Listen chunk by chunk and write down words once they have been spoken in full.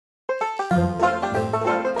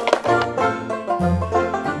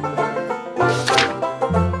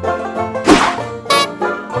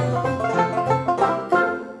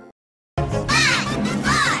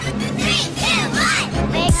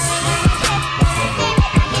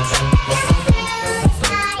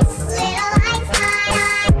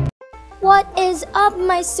up,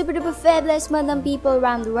 my super duper fabulous madam people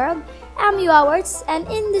around the world? I'm Yowawerts, and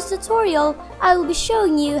in this tutorial, I will be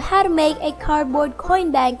showing you how to make a cardboard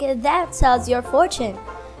coin bank that tells your fortune.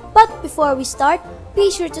 But before we start,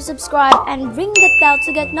 be sure to subscribe and ring that bell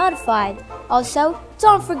to get notified. Also,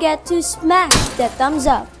 don't forget to smash that thumbs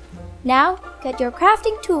up. Now, get your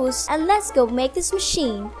crafting tools and let's go make this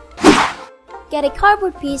machine. Get a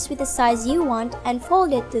cardboard piece with the size you want and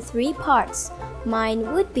fold it to 3 parts.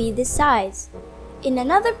 Mine would be this size. In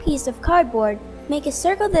another piece of cardboard, make a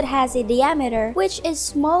circle that has a diameter which is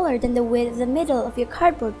smaller than the width of the middle of your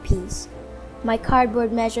cardboard piece. My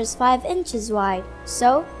cardboard measures 5 inches wide,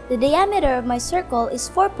 so the diameter of my circle is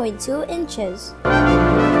 4.2 inches.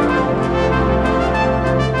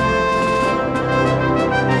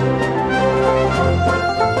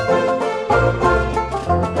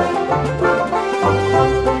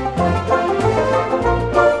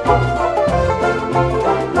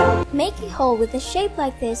 Make a hole with a shape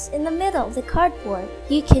like this in the middle of the cardboard.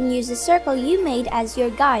 You can use the circle you made as your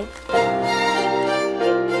guide.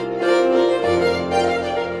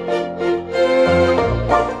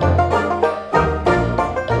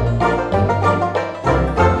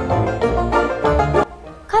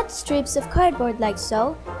 Cut strips of cardboard like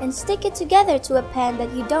so and stick it together to a pen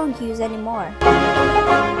that you don't use anymore.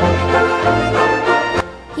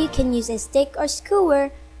 You can use a stick or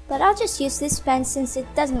skewer, but I'll just use this pen since it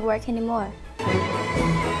doesn't work anymore.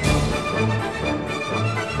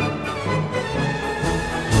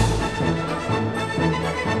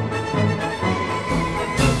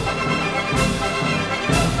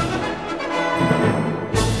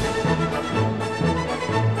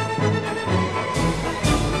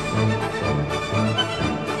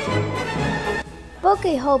 Poke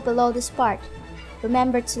a hole below this part.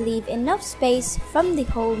 Remember to leave enough space from the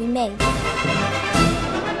hole we made.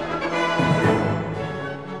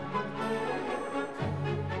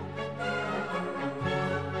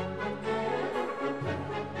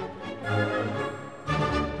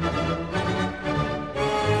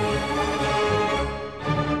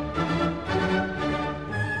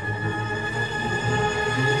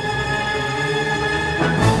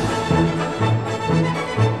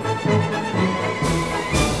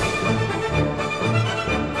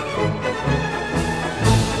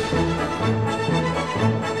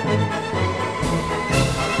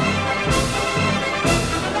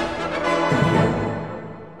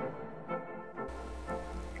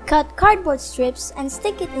 Cut cardboard strips and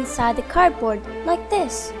stick it inside the cardboard like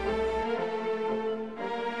this.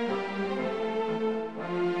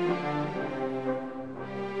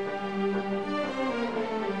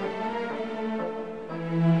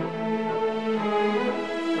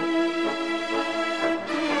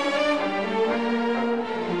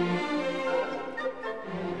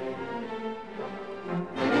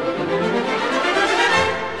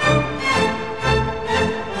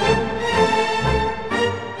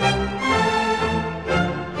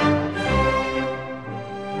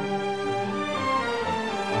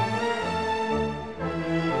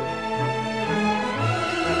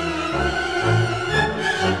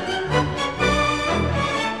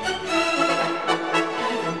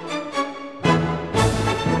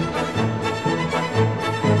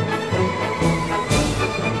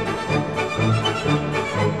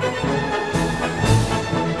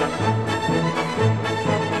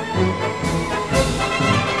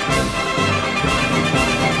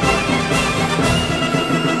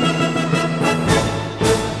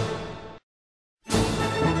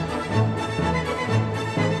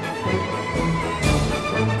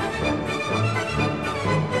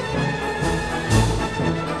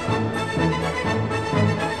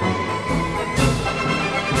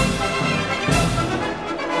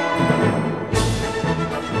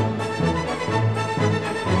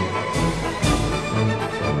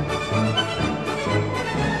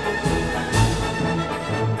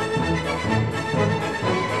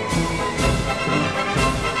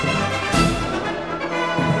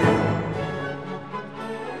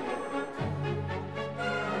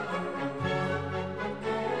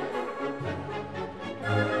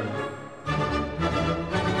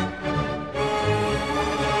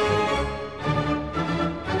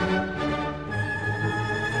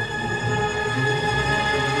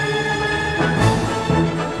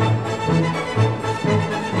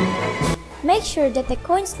 Make sure that the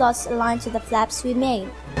coin slots align to the flaps we made.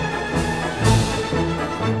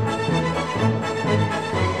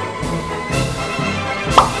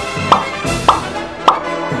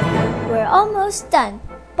 We're almost done,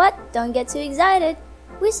 but don't get too excited.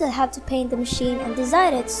 We still have to paint the machine and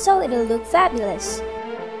design it so it'll look fabulous.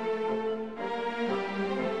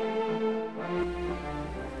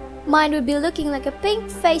 Mine would be looking like a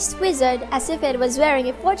pink-faced wizard as if it was wearing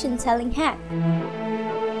a fortune-telling hat.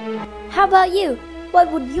 How about you? What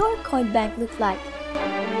would your coin bank look like?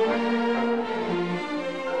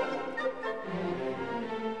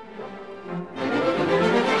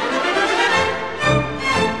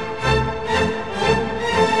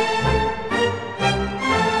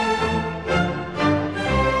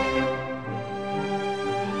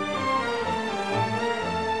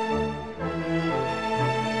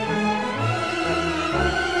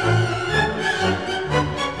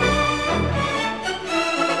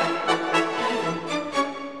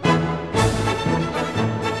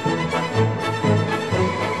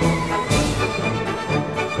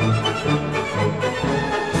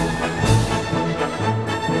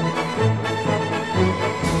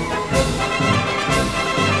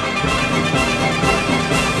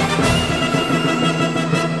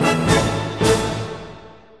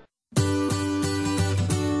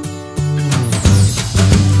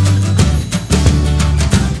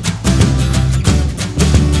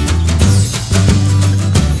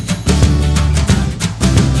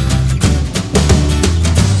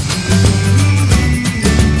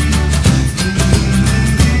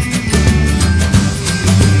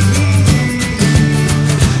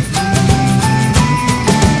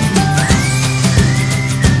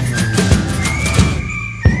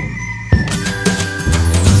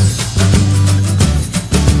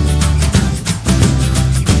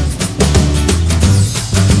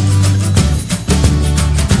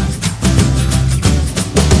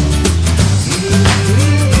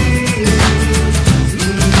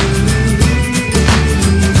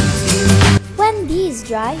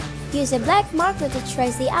 Dry, use a black marker to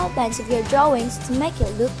trace the outlines of your drawings to make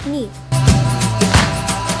it look neat.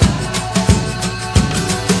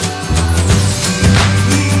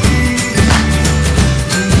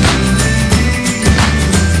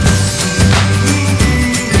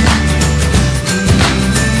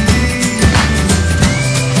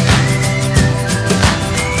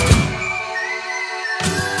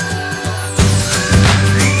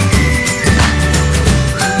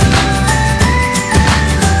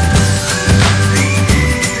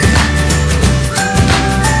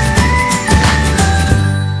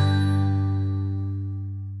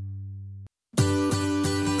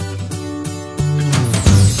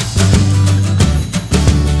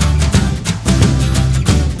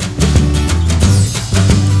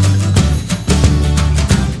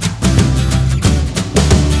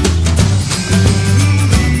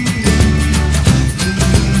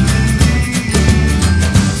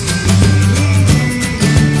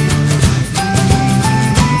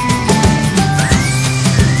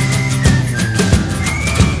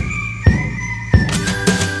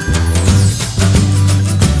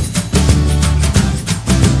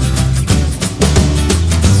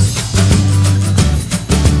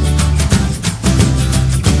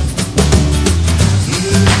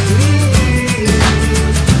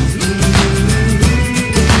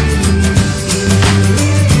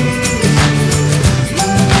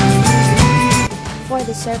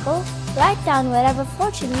 Circle, write down whatever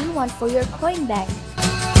fortune you want for your coin bank.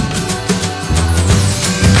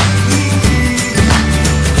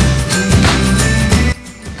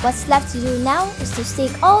 What's left to do now is to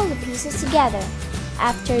stick all the pieces together.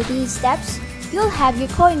 After these steps, you'll have your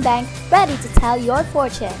coin bank ready to tell your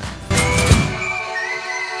fortune.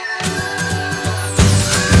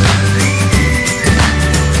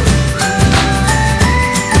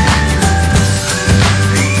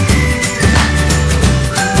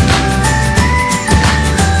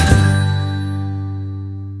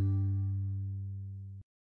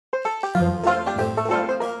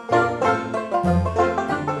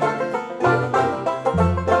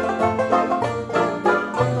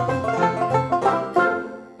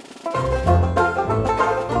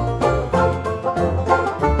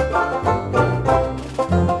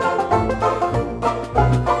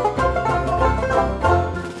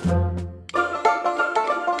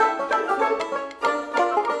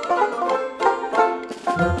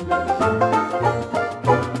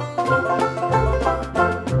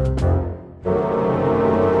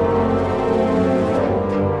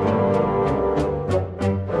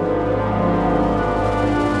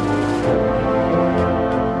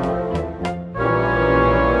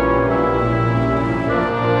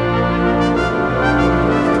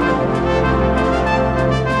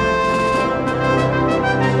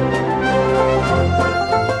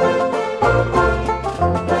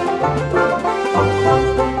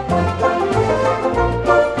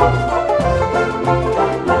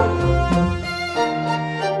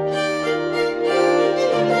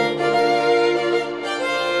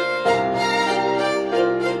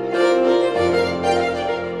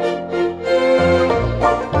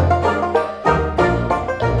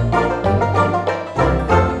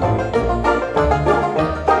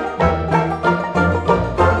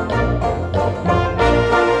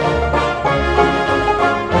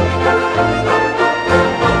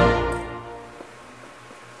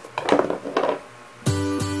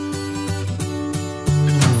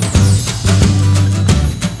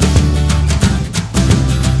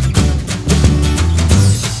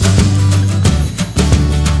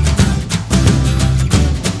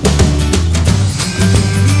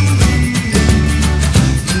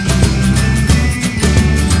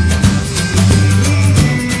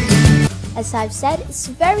 As I've said, it's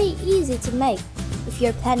very easy to make. If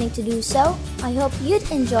you're planning to do so, I hope you'd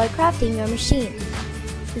enjoy crafting your machine.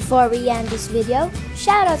 Before we end this video,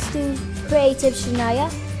 shoutouts to Creative Shania,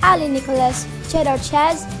 Ali Nicholas, Cheddar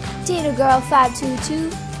Chaz, Tino Girl 522,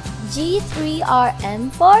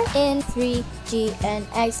 G3RM4 in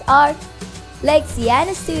 3GNXR,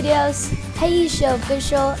 Lexiana Studios, Haisha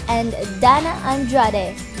Official, and Dana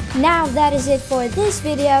Andrade. Now that is it for this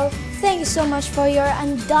video. Thank you so much for your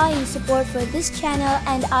undying support for this channel,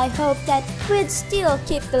 and I hope that we'd still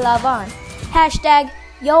keep the love on. Hashtag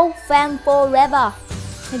YoFamForever.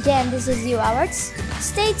 Again, this is Yowawerts.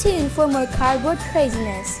 Stay tuned for more cardboard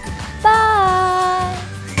craziness. Bye!